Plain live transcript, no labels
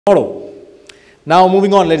Tomorrow. Now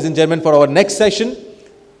moving on, ladies and gentlemen, for our next session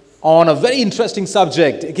on a very interesting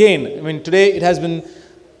subject. Again, today it has been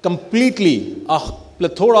completely a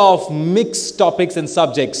plethora of mixed topics and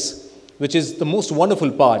subjects, which is the most wonderful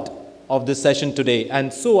part of this session today,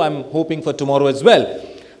 and so I'm hoping for tomorrow as well.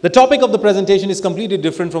 The topic of the presentation is completely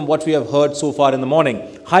different from what we have heard so far in the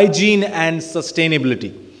morning: hygiene and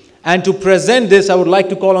sustainability. And to present this, I would like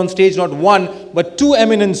to call on stage not one, but two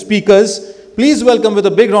eminent speakers. Please welcome with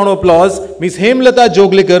a big round of applause, Ms. Hemlata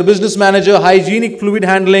Joglekar, Business Manager, Hygienic Fluid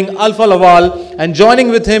Handling, Alfa Laval, and joining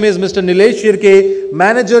with him is Mr. Nilesh Shirke,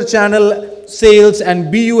 Manager Channel Sales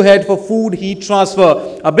and BU Head for Food Heat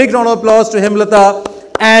Transfer. A big round of applause to Hemlata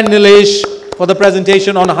and Nilesh for the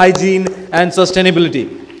presentation on hygiene and sustainability.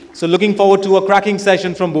 So looking forward to a cracking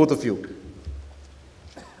session from both of you.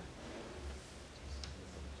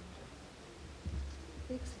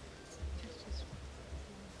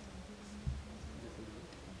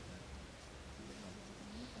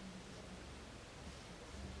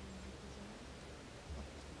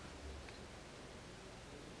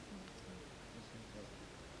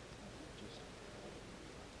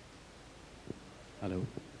 Hello.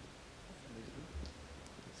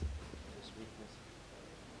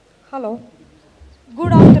 Hello.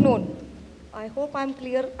 Good afternoon. I hope I'm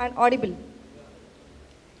clear and audible.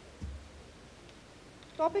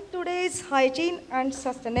 Topic today is hygiene and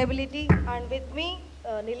sustainability, and with me,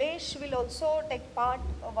 Nilesh will also take part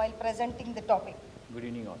while presenting the topic. Good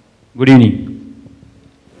evening all. Good evening.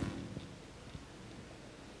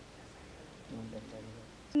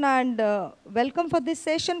 And welcome for this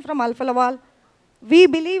session from Alfa Laval. We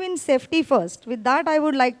believe in safety first. With that, I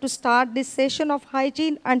would like to start this session of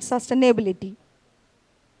hygiene and sustainability.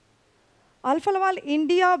 Alfa Laval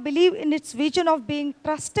India believe in its vision of being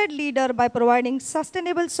trusted leader by providing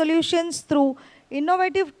sustainable solutions through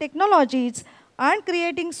innovative technologies and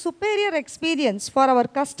creating superior experience for our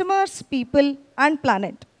customers, people, and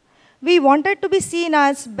planet. We wanted to be seen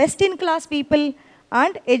as best-in-class people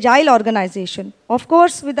and agile organization. Of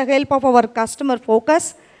course, with the help of our customer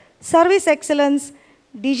focus, service excellence,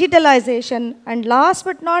 digitalization, and last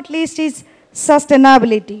but not least is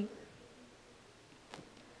sustainability.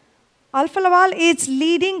 Alfa Laval is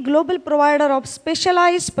leading global provider of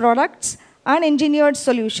specialized products and engineered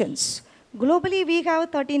solutions. Globally, we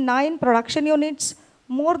have 39 production units,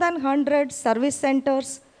 more than 100 service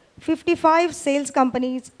centers, 55 sales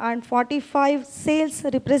companies, and 45 sales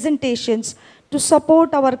representations to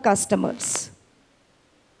support our customers.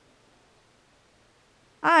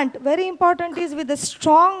 And very important is, with a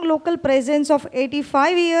strong local presence of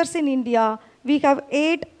 85 years in India, we have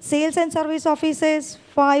 8 sales and service offices,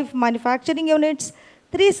 5 manufacturing units,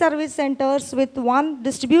 3 service centers with 1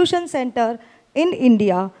 distribution center in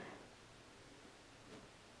India.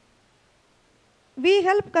 We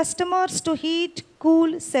help customers to heat,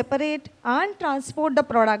 cool, separate, and transport the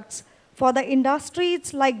products for the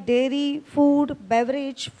industries like dairy, food,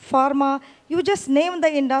 beverage, pharma. You just name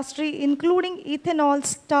the industry, including ethanol,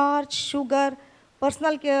 starch, sugar,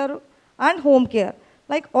 personal care, and home care.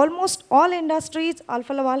 Like almost all industries,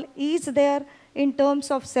 Alfa Laval is there in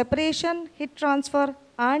terms of separation, heat transfer,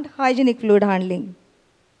 and hygienic fluid handling.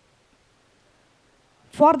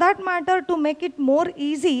 For that matter, to make it more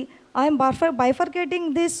easy, I am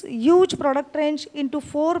bifurcating this huge product range into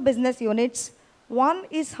 4 business units. One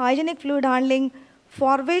is hygienic fluid handling,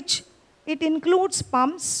 for which it includes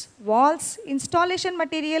pumps, valves, installation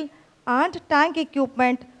material, and tank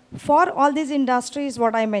equipment for all these industries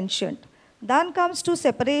what I mentioned. Then comes to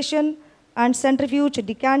separation and centrifuge,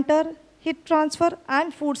 decanter, heat transfer,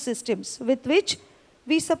 and food systems, with which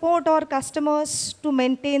we support our customers to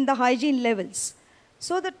maintain the hygiene levels.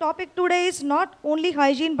 So the topic today is not only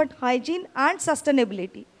hygiene, but hygiene and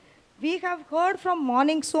sustainability. We have heard from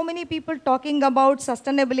morning so many people talking about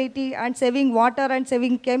sustainability and saving water and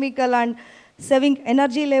saving chemical and saving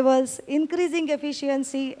energy levels, increasing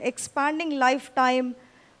efficiency, expanding lifetime,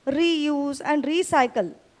 reuse and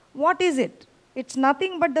recycle. What is it? It's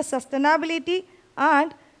nothing but the sustainability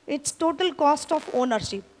and its total cost of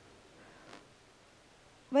ownership.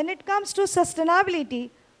 When it comes to sustainability,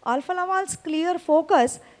 Alfa Laval's clear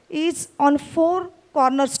focus is on 4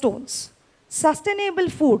 cornerstones. Sustainable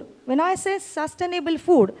food. When I say sustainable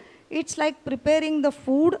food, it's like preparing the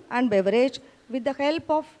food and beverage with the help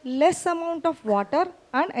of less amount of water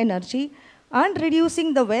and energy and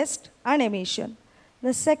reducing the waste and emission.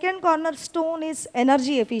 The second cornerstone is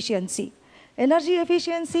energy efficiency. Energy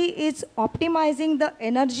efficiency is optimizing the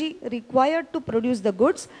energy required to produce the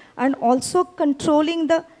goods and also controlling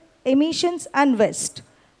the emissions and waste.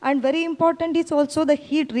 And very important is also the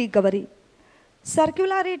heat recovery.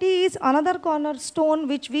 Circularity is another cornerstone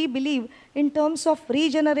which we believe in terms of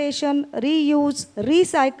regeneration, reuse,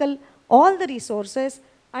 recycle all the resources,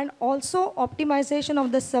 and also optimization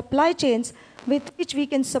of the supply chains with which we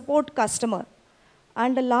can support customer.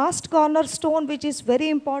 And the last cornerstone which is very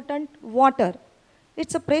important, water.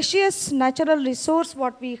 It's a precious natural resource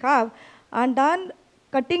what we have, and then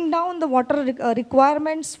cutting down the water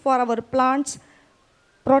requirements for our plants,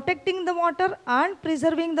 protecting the water and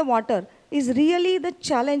preserving the water is really the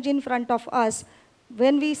challenge in front of us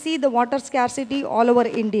when we see the water scarcity all over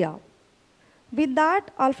India. With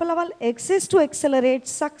that, Alfa Laval exists to accelerate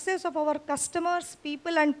success of our customers,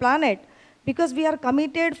 people and planet because we are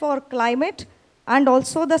committed for climate and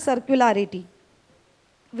also the circularity.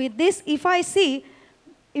 With this, if I see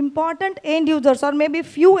important end users or maybe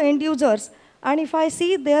few end users, and if I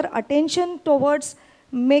see their attention towards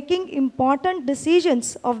making important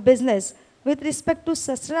decisions of business with respect to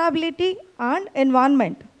sustainability and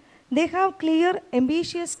environment, they have clear,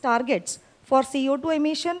 ambitious targets for CO2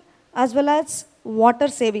 emission as well as water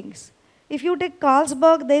savings. If you take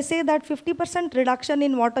Carlsberg, they say that 50% reduction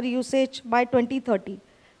in water usage by 2030.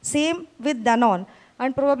 Same with Danone.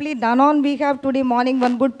 And probably Danone we have today morning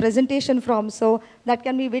one good presentation from, so that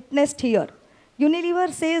can be witnessed here.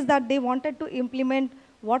 Unilever says that they wanted to implement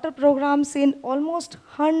water programs in almost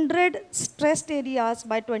 100 stressed areas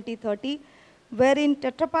by 2030, wherein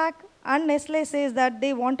Tetra Pak and Nestle says that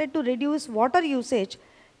they wanted to reduce water usage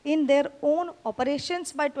in their own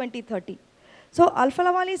operations by 2030. So Alfa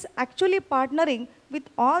Laval is actually partnering with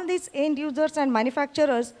all these end users and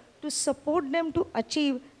manufacturers to support them to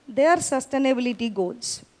achieve their sustainability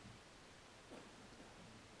goals.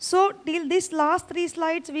 So till these last 3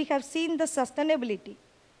 slides, we have seen the sustainability.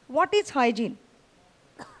 What is hygiene?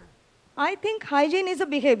 I think hygiene is a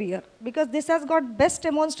behavior because this has got best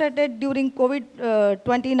demonstrated during COVID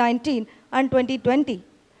 2019 and 2020.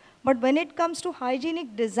 But when it comes to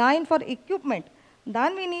hygienic design for equipment,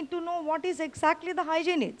 then we need to know what is exactly the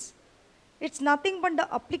hygiene is. It's nothing but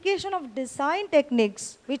the application of design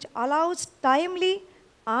techniques which allows timely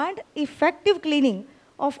and effective cleaning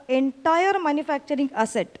of entire manufacturing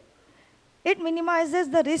asset. It minimizes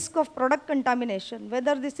the risk of product contamination,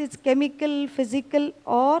 whether this is chemical, physical,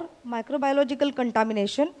 or microbiological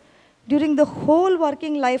contamination during the whole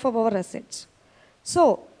working life of our assets.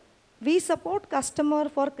 So, we support customer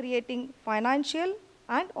for creating financial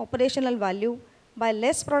and operational value by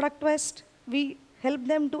less product waste. We help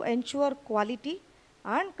them to ensure quality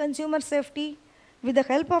and consumer safety. With the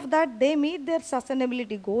help of that, they meet their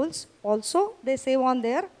sustainability goals. Also, they save on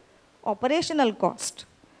their operational cost.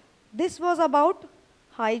 This was about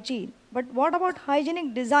hygiene. But what about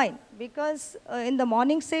hygienic design? Because in the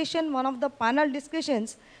morning session, one of the panel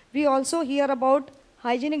discussions, we also hear about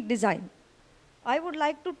hygienic design. I would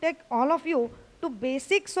like to take all of you to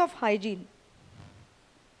basics of hygiene.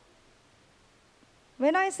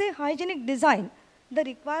 When I say hygienic design, the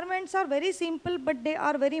requirements are very simple, but they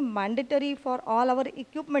are very mandatory for all our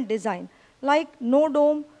equipment design, like no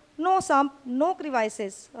dome, no sump, no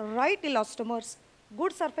crevices, right elastomers,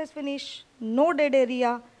 good surface finish, no dead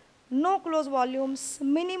area, no closed volumes,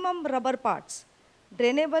 minimum rubber parts,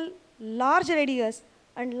 drainable, large radius,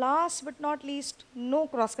 and last but not least, no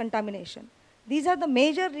cross-contamination. These are the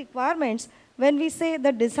major requirements when we say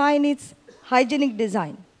the design is hygienic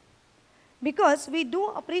design. Because we do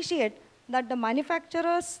appreciate that the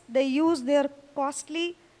manufacturers, they use their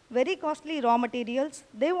costly, very costly raw materials.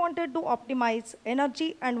 They wanted to optimize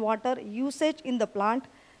energy and water usage in the plant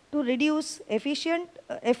to reduce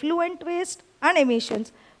effluent waste and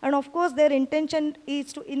emissions. And of course, their intention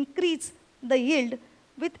is to increase the yield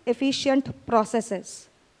with efficient processes.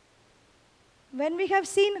 When we have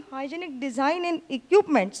seen hygienic design in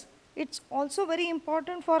equipments, it's also very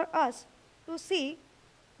important for us to see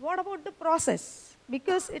what about the process?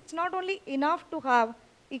 Because it's not only enough to have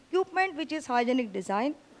equipment which is hygienic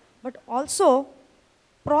design, but also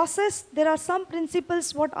process. There are some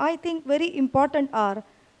principles what I think very important are,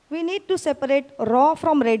 we need to separate raw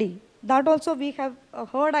from ready. That also we have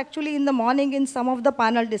heard actually in the morning in some of the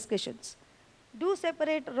panel discussions. Do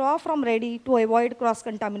separate raw from ready to avoid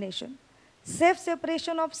cross-contamination. Safe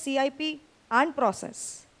separation of CIP and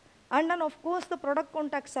process. And then of course the product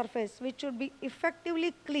contact surface which should be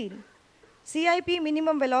effectively clean. CIP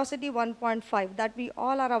minimum velocity 1.5, that we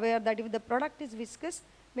all are aware that if the product is viscous,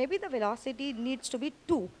 maybe the velocity needs to be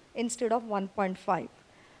 2 instead of 1.5.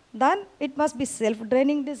 Then it must be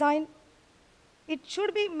self-draining design. It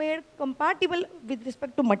should be made compatible with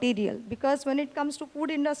respect to material, because when it comes to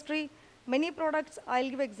food industry, many products, I'll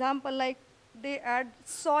give example like they add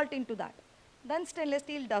salt into that. Then stainless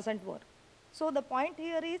steel doesn't work. So the point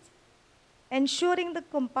here is ensuring the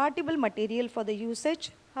compatible material for the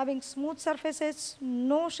usage, having smooth surfaces,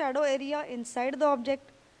 no shadow area inside the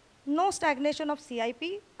object, no stagnation of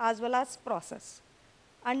CIP as well as process.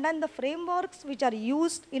 And then the frameworks which are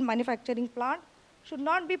used in manufacturing plant should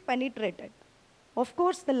not be penetrated. Of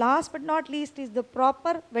course, the last but not least is the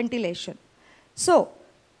proper ventilation. So,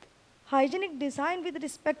 hygienic design with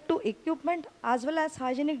respect to equipment as well as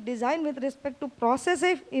hygienic design with respect to process,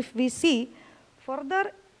 if we see,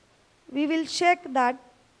 further we will check that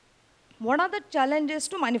what are the challenges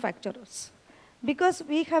to manufacturers. Because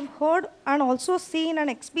we have heard and also seen and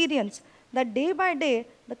experienced that day by day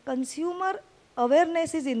the consumer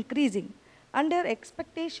awareness is increasing and their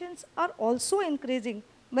expectations are also increasing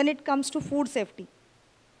when it comes to food safety.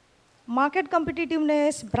 Market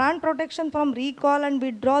competitiveness, brand protection from recall and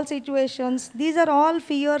withdrawal situations, these are all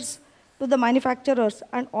fears to the manufacturers,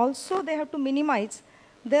 and also they have to minimize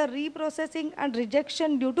their reprocessing and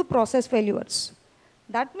rejection due to process failures.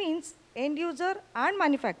 That means end user and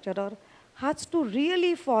manufacturer has to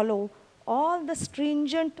really follow all the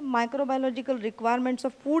stringent microbiological requirements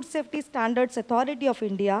of Food Safety Standards Authority of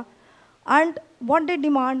India. And what they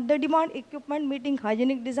demand equipment meeting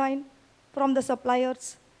hygienic design from the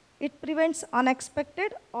suppliers. It prevents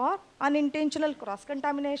unexpected or unintentional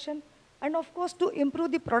cross-contamination, and of course to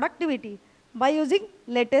improve the productivity by using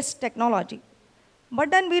latest technology.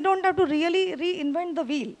 But then we don't have to really reinvent the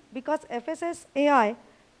wheel, because FSS AI,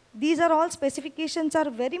 these are all specifications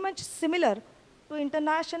are very much similar to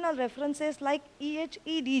international references like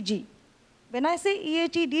EHEDG. When I say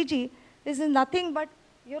EHEDG, this is nothing but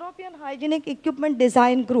European Hygienic Equipment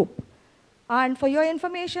Design Group. And for your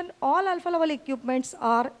information, all alpha level equipments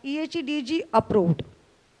are EHEDG approved.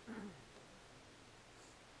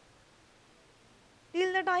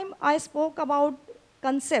 Till the time I spoke about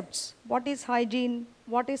concepts, what is hygiene,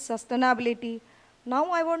 what is sustainability.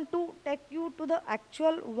 Now I want to take you to the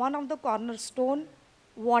actual one of the cornerstone,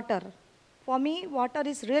 water. For me, water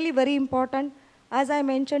is really very important. As I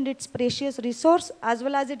mentioned, it's precious resource as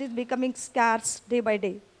well as it is becoming scarce day by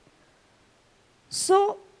day.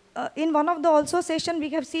 So in one of the also session, we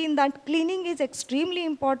have seen that cleaning is extremely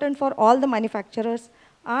important for all the manufacturers,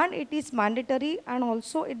 and it is mandatory, and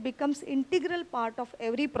also it becomes integral part of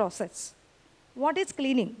every process. What is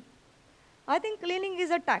cleaning? I think cleaning is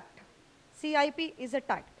a tact. CIP is a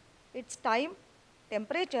tact. It's time,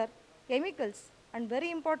 temperature, chemicals, and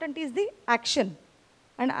very important is the action.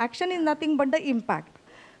 And action is nothing but the impact.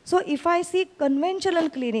 So if I see conventional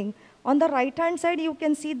cleaning, on the right hand side you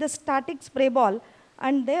can see the static spray ball,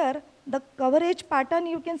 and there the coverage pattern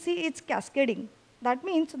you can see it's cascading. That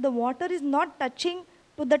means the water is not touching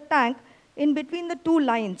to the tank in between the two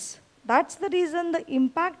lines. That's the reason the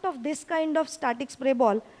impact of this kind of static spray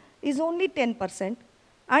ball is only 10%,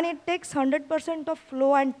 and it takes 100% of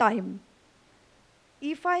flow and time.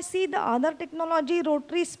 If I see the other technology,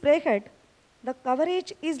 rotary spray head, the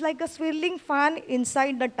coverage is like a swirling fan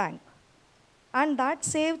inside the tank, and that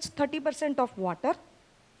saves 30% of water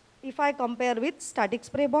if I compare with static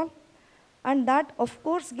spray ball, and that of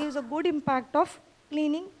course gives a good impact of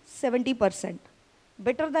cleaning 70%,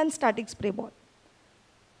 better than static spray ball.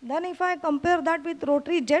 Then if I compare that with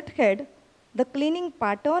rotary jet head, the cleaning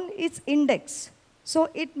pattern is index. So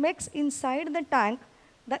it makes inside the tank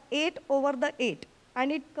the 8/8,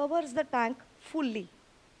 and it covers the tank fully.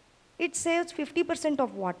 It saves 50%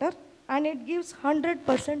 of water, and it gives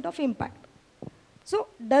 100% of impact. So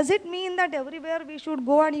does it mean that everywhere we should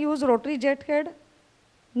go and use rotary jet head?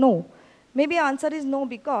 No. Maybe answer is no,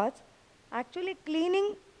 because actually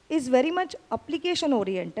cleaning is very much application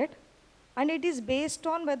oriented, and it is based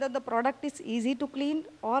on whether the product is easy to clean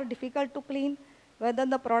or difficult to clean, whether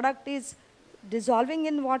the product is dissolving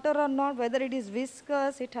in water or not, whether it is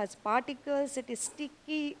viscous, it has particles, it is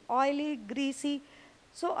sticky, oily, greasy.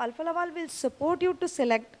 So Alfa Laval will support you to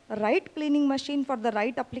select right cleaning machine for the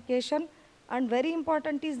right application, and very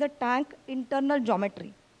important is the tank internal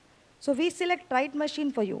geometry. So we select right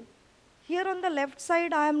machine for you. Here on the left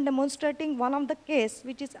side, I am demonstrating one of the case,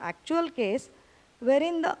 which is actual case,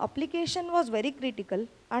 wherein the application was very critical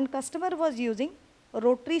and customer was using a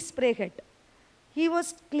rotary spray head. He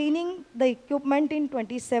was cleaning the equipment in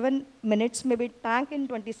 27 minutes, maybe tank in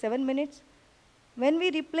 27 minutes. When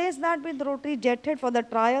we replace that with rotary jet head for the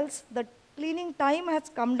trials, the cleaning time has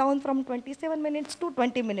come down from 27 minutes to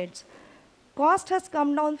 20 minutes. Cost has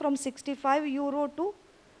come down from 65 euro to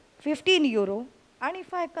 15 euro. And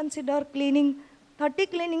if I consider cleaning 30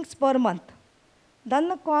 cleanings per month, then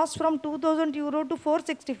the cost from 2000 euro to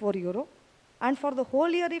 464 euro. And for the whole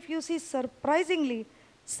year, if you see, surprisingly,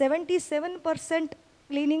 77%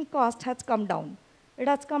 cleaning cost has come down. it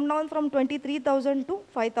has come down from 23,000 to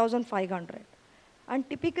 5,500. And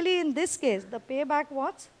typically in this case, the payback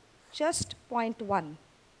was just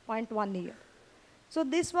 0.1 year. So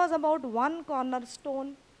this was about one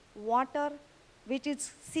cornerstone, water, which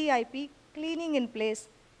is CIP, cleaning in place,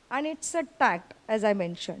 and it's a TACT, as I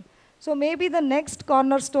mentioned. So maybe the next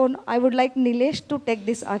cornerstone, I would like Nilesh to take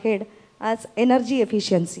this ahead as energy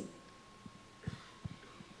efficiency.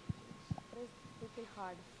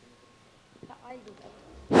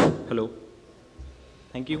 Hello.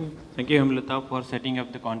 Thank you, Hemlata, for setting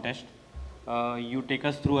up the contest. You take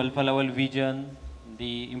us through alpha level vision,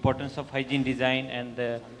 the importance of hygiene design, and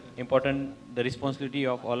the responsibility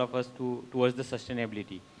of all of us towards the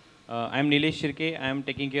sustainability. I'm Nilesh Shirke. I'm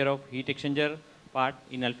taking care of heat exchanger part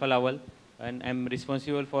in alpha level, and I'm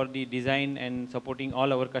responsible for the design and supporting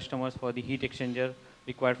all our customers for the heat exchanger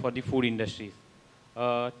required for the food industries.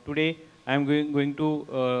 Today, I'm going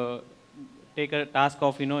to take a task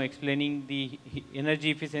of explaining the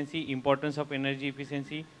energy efficiency, importance of energy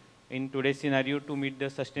efficiency in today's scenario to meet the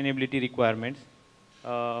sustainability requirements.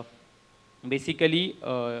 Basically,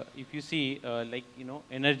 if you see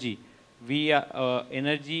energy,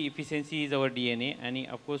 energy efficiency is our DNA, and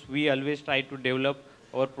of course we always try to develop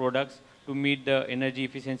our products to meet the energy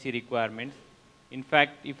efficiency requirements. In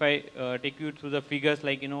fact, if I take you through the figures,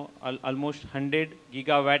 like almost 100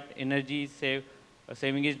 gigawatt energy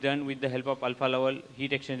saving is done with the help of alpha level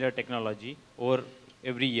heat exchanger technology over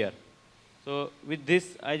every year. So with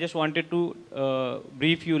this, I just wanted to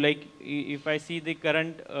brief you, like if I see the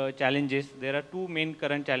current challenges, there are two main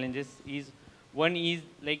current challenges. One is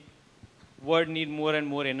like world need more and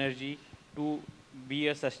more energy to be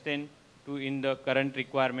a sustain in the current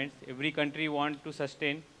requirements. Every country want to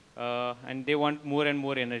sustain and they want more and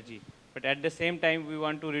more energy. But at the same time, we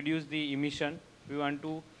want to reduce the emission. We want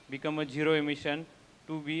to become a zero emission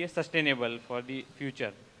to be sustainable for the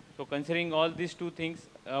future. So considering all these two things,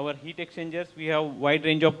 our heat exchangers, we have wide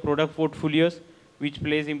range of product portfolios which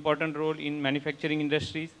plays important role in manufacturing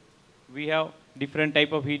industries. We have different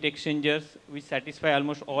type of heat exchangers which satisfy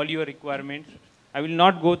almost all your requirements. I will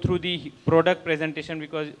not go through the product presentation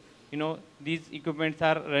because these equipments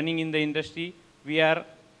are running in the industry. We are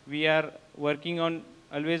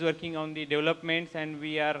always working on the developments, and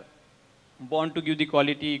we are born to give the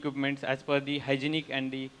quality equipments as per the hygienic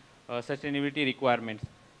and the sustainability requirements.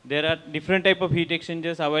 There are different type of heat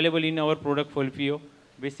exchangers available in our product portfolio.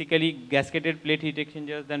 Basically, gasketed plate heat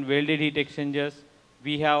exchangers, then welded heat exchangers.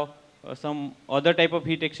 We have some other type of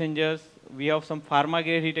heat exchangers. We have some pharma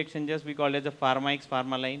grade heat exchangers. We call it the Pharma X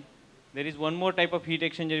Pharma line. There is one more type of heat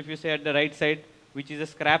exchanger, if you say at the right side, which is a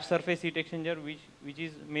scrap surface heat exchanger, which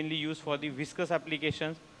is mainly used for the viscous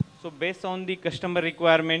applications. So based on the customer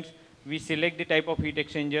requirements, we select the type of heat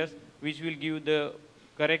exchangers which will give the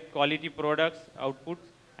correct quality products, outputs,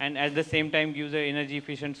 and at the same time gives an energy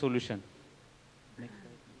efficient solution. Next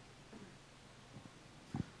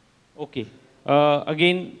slide. Okay.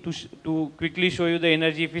 Again, to quickly show you the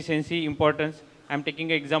energy efficiency importance, I'm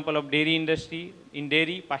taking an example of dairy industry. In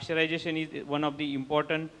dairy, pasteurization is one of the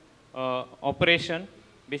important operation.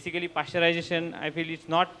 Basically, pasteurization, I feel it's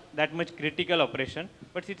not that much critical operation,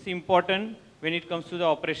 but it's important when it comes to the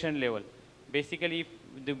operation level. Basically, if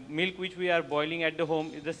the milk which we are boiling at the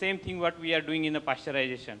home is the same thing what we are doing in the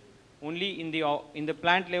pasteurization. Only in the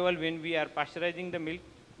plant level, when we are pasteurizing the milk,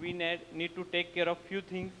 we need to take care of few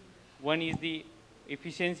things. One is the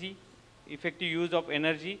efficiency, effective use of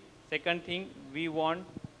energy. Second thing, we want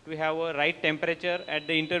to have a right temperature at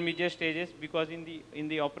the intermediate stages, because in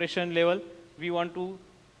the operation level, we want to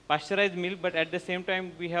pasteurize milk, but at the same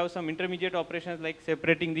time, we have some intermediate operations like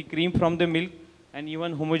separating the cream from the milk and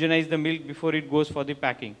even homogenize the milk before it goes for the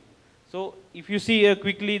packing. So if you see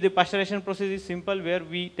quickly, the pasteurization process is simple, where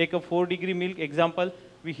we take a 4-degree milk example,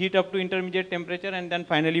 we heat up to intermediate temperature, and then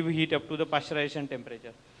finally we heat up to the pasteurization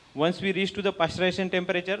temperature. Once we reach to the pasteurization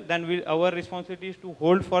temperature, then our responsibility is to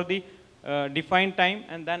hold for the defined time,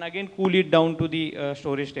 and then again cool it down to the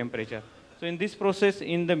storage temperature. So in this process,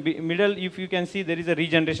 in the middle, if you can see, there is a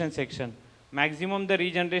regeneration section. Maximum the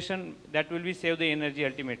regeneration, that will be save the energy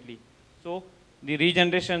ultimately. So the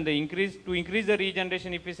regeneration, to increase the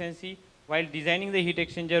regeneration efficiency, while designing the heat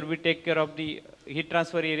exchanger, we take care of the heat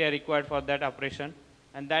transfer area required for that operation,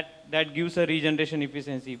 and that gives a regeneration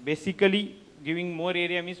efficiency. Basically, giving more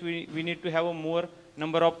area means we need to have a more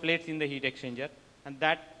number of plates in the heat exchanger, and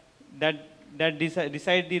that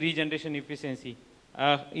decide the regeneration efficiency.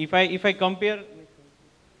 If I compare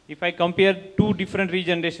two different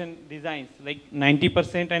regeneration designs, like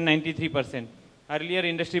 90% and 93%. Earlier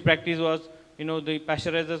industry practice was, the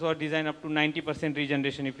pasteurizers were designed up to 90%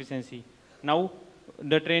 regeneration efficiency. Now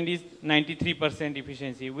the trend is 93%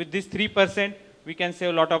 efficiency. With this 3%, we can save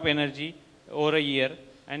a lot of energy over a year.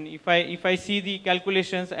 And if I see the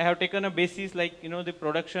calculations, I have taken a basis like, the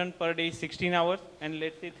production per day is 16 hours, and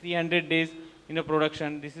let's say 300 days in a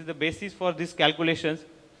production. This is the basis for these calculations.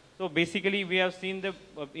 So basically, we have seen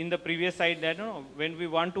in the previous slide that when we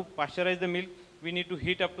want to pasteurize the milk, we need to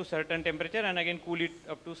heat up to certain temperature and again cool it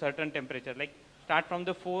up to certain temperature. Like start from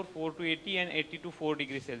the 4 to 80, and 80 to 4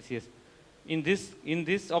 degrees Celsius. In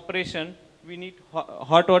this operation, we need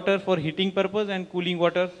hot water for heating purpose and cooling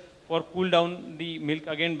water for cool down the milk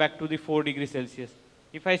again back to the 4 degrees Celsius.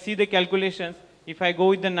 If I see the calculations, if I go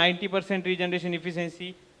with the 90% regeneration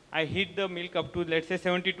efficiency, I heat the milk up to, let's say,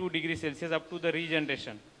 72 degrees Celsius up to the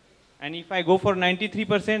regeneration. And if I go for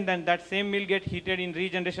 93%, then that same milk gets heated in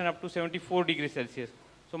regeneration up to 74 degrees Celsius.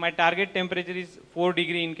 So my target temperature is 4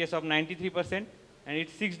 degree in case of 93%, and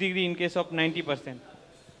it's 6 degree in case of 90%.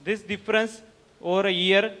 This difference over a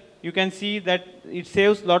year, you can see that it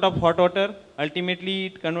saves a lot of hot water. Ultimately,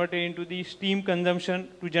 it converted into the steam consumption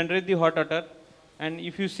to generate the hot water. And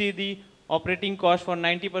if you see the operating cost for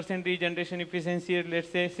 90% regeneration efficiency, let's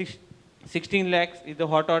say 16 lakhs is the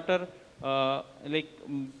hot water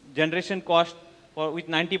generation cost with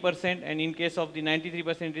 90%, and in case of the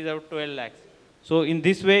 93% it is about 12 lakhs. So in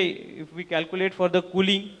this way, if we calculate for the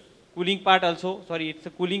cooling part also, sorry, it's the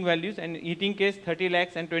cooling values, and heating case 30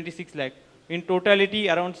 lakhs and 26 lakhs. In totality,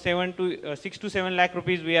 around 6 to 7 lakh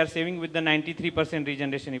rupees we are saving with the 93%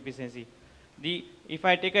 regeneration efficiency. If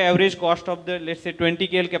I take an average cost of the, let's say, 20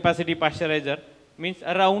 KL capacity pasteurizer, means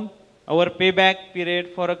around our payback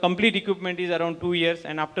period for a complete equipment is around 2 years,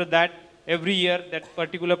 and after that, every year that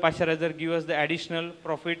particular pasteurizer gives us the additional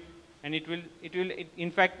profit, and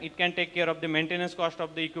in fact, it can take care of the maintenance cost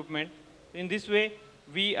of the equipment. In this way,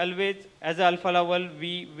 we always, as a Alfa Laval,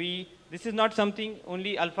 this is not something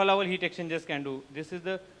only Alfa Laval heat exchangers can do. This is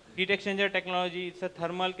the heat exchanger technology. It's a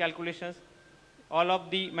thermal calculations. All of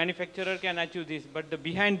the manufacturer can achieve this, but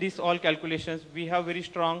behind this all calculations, we have very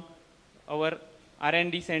strong our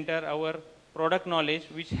R&D center, our product knowledge,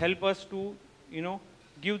 which help us to,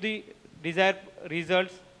 give the desired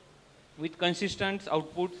results with consistent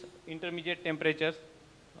outputs, intermediate temperatures,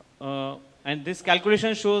 and this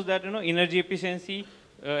calculation shows that energy efficiency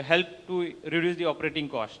help to reduce the operating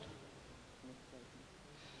cost.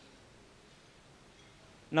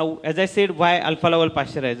 Now, as I said, why Alfa Laval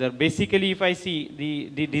pasteurizer? Basically, if I see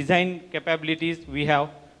the design capabilities we have,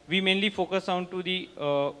 we mainly focus on to the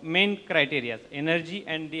main criteria, energy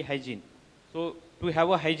and the hygiene. So, to have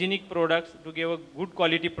a hygienic products, to give a good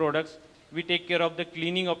quality products, we take care of the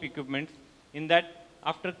cleaning of equipment. In that,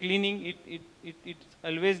 after cleaning, it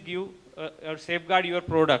always give or safeguard your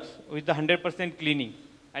products with the 100% cleaning.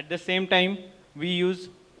 At the same time, we use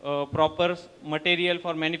proper material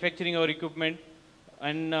for manufacturing our equipment,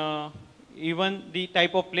 and even the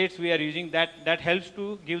type of plates we are using, that helps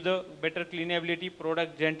to give the better cleanability,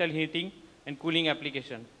 product gentle heating and cooling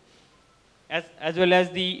application, as well as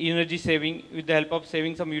the energy saving with the help of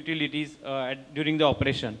saving some utilities during the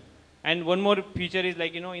operation. And one more feature is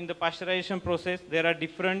like, in the pasteurization process, there are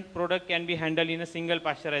different products can be handled in a single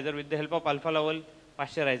pasteurizer with the help of Alfa Laval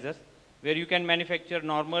pasteurizers, where you can manufacture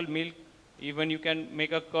normal milk. Even you can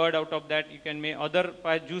make a curd out of that. You can make other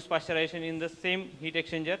juice pasteurization in the same heat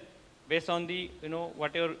exchanger based on the,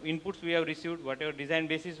 whatever inputs we have received, whatever design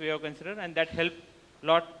basis we have considered, and that help a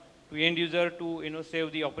lot to end user to,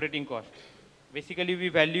 save the operating cost. Basically, we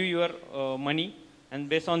value your money, and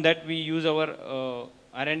based on that, we use our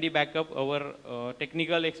R&D backup, our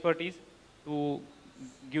technical expertise to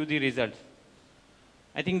give the results.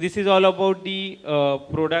 I think this is all about the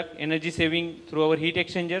product energy saving through our heat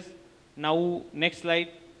exchangers. Now, next slide,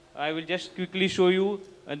 I will just quickly show you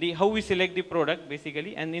how we select the product,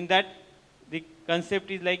 basically. And in that, the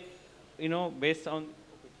concept is like, based on,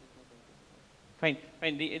 fine.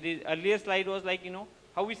 The earlier slide was like,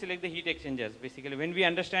 how we select the heat exchangers, basically. When we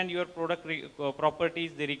understand your product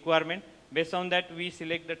properties, the requirement, based on that, we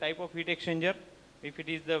select the type of heat exchanger. If it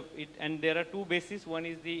is and there are two bases. One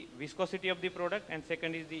is the viscosity of the product, and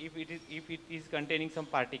second is if it is containing some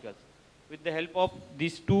particles. With the help of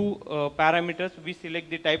these two parameters, we select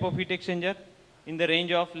the type of heat exchanger in the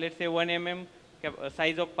range of, let's say, 1 mm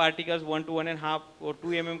size of particles, 1 to 1.5 or 2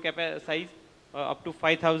 mm size, up to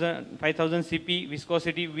 5,000 cp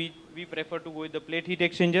viscosity. We prefer to go with the plate heat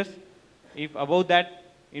exchangers. If above that,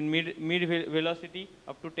 in mid velocity,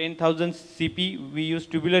 up to 10,000 cp, we use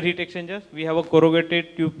tubular heat exchangers. We have a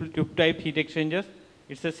corrugated tube type heat exchangers.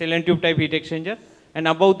 It's a saline tube type heat exchanger. And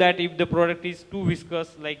above that, if the product is too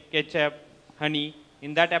viscous, like ketchup, honey,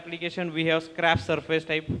 in that application, we have scrap surface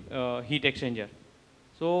type heat exchanger.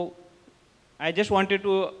 So I just wanted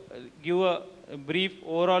to give a brief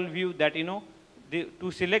overall view that, you know,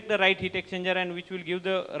 to select the right heat exchanger and which will give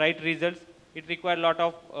the right results, it requires a lot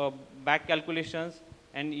of back calculations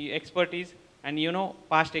and expertise and, you know,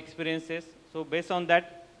 past experiences. So based on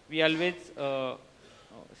that, we always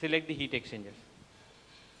select the heat exchangers.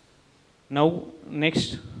 Now,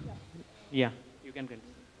 next. Yeah, you can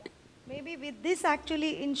continue. Maybe with this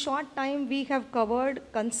actually in short time we have covered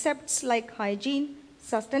concepts like hygiene,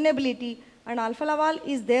 sustainability, and Alfa Laval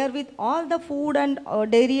is there with all the food and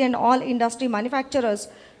dairy and all industry manufacturers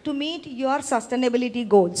to meet your sustainability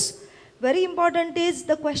goals. Very important is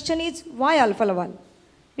the question is why Alfa Laval?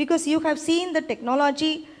 Because you have seen the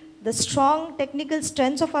technology, the strong technical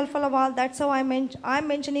strengths of Alfa Laval. That's how I'm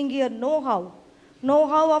mentioning here know-how.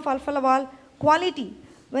 Know-how of Alfa Laval, quality.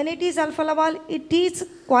 When it is Alfa Laval, it is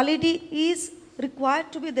quality is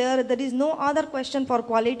required to be there. There is no other question for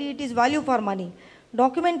quality. It is value for money.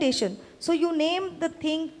 Documentation. So you name the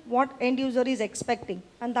thing what end user is expecting.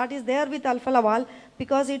 And that is there with Alfa Laval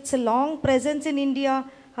because it's a long presence in India,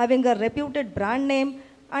 having a reputed brand name.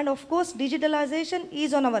 And of course, digitalization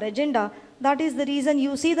is on our agenda. That is the reason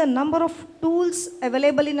you see the number of tools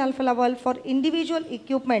available in Alfa Laval for individual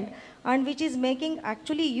equipment and which is making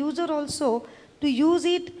actually user also to use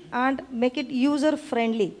it and make it user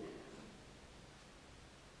friendly.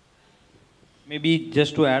 Maybe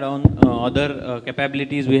just to add on other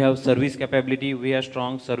capabilities, we have service capability, we have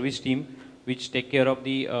strong service team which take care of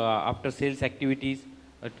the after sales activities,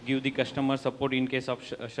 give the customer support in case of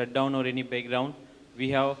shutdown or any breakdown. We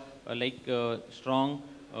have strong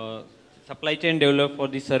supply chain developed for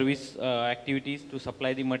the service activities to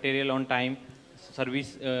supply the material on time,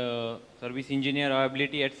 service engineer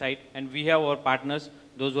availability at site, and we have our partners,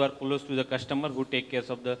 those who are close to the customer who take care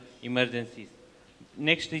of the emergencies.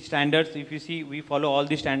 Next, the standards. If you see, we follow all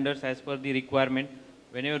the standards as per the requirement.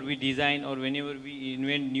 Whenever we design or whenever we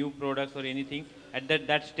invent new products or anything, at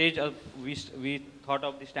that stage, we thought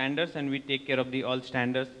of the standards and we take care of the all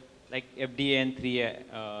standards like FDA and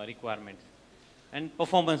 3A requirements. And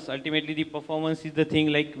performance, ultimately the performance is the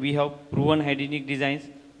thing like we have proven hygienic designs,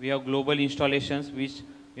 we have global installations which,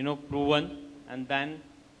 you know, proven, and then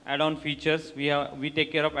add-on features, we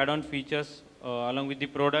take care of add-on features along with the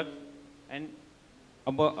product, and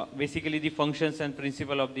basically the functions and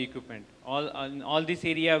principle of the equipment. In all this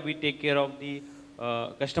area we take care of the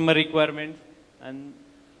customer requirements, and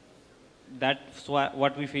that's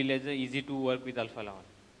what we feel is easy to work with Alfa Laval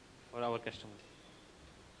for our customers.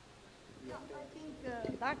 Yeah, I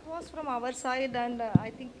think that was from our side, and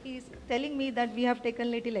I think he's telling me that we have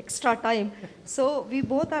taken little extra time. So we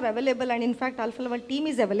both are available, and in fact Alfa Laval team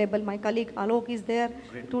is available. My colleague Alok is there,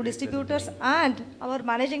 two distributors, and our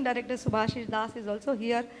managing director Subhashish Das is also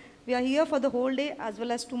here. We are here for the whole day as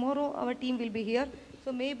well as tomorrow our team will be here.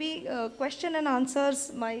 So maybe question and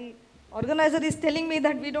answers, my organizer is telling me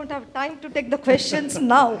that we don't have time to take the questions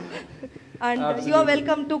now. And you are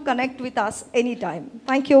welcome to connect with us anytime.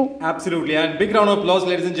 Thank you. Absolutely. And big round of applause,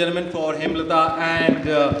 ladies and gentlemen, for Hemlata and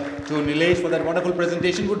to Nilesh for that wonderful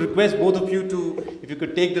presentation. Would request both of you to, if you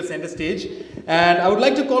could take the center stage. And I would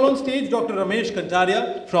like to call on stage Dr. Ramesh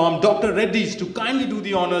Kantaria from Dr. Reddy's to kindly do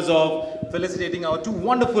the honors of felicitating our two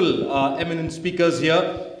wonderful eminent speakers here,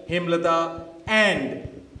 Hemlata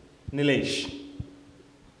and Nilesh.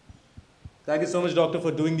 Thank you so much, Doctor, for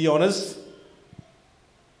doing the honors.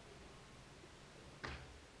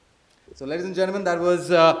 So, ladies and gentlemen, that was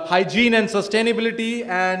hygiene and sustainability,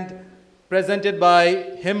 and presented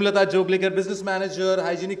by Hemlata Joglekar, Business Manager,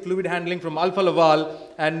 Hygienic Fluid Handling from Alfa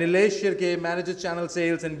Laval, and Nilesh Shirke, Manager Channel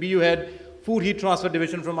Sales and BU Head, Food Heat Transfer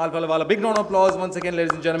Division from Alfa Laval. A big round of applause once again,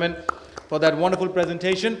 ladies and gentlemen, for that wonderful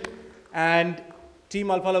presentation. And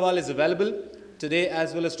Team Alfa Laval is available today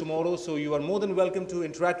as well as tomorrow, so you are more than welcome to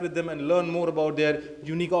interact with them and learn more about their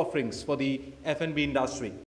unique offerings for the F&B industry.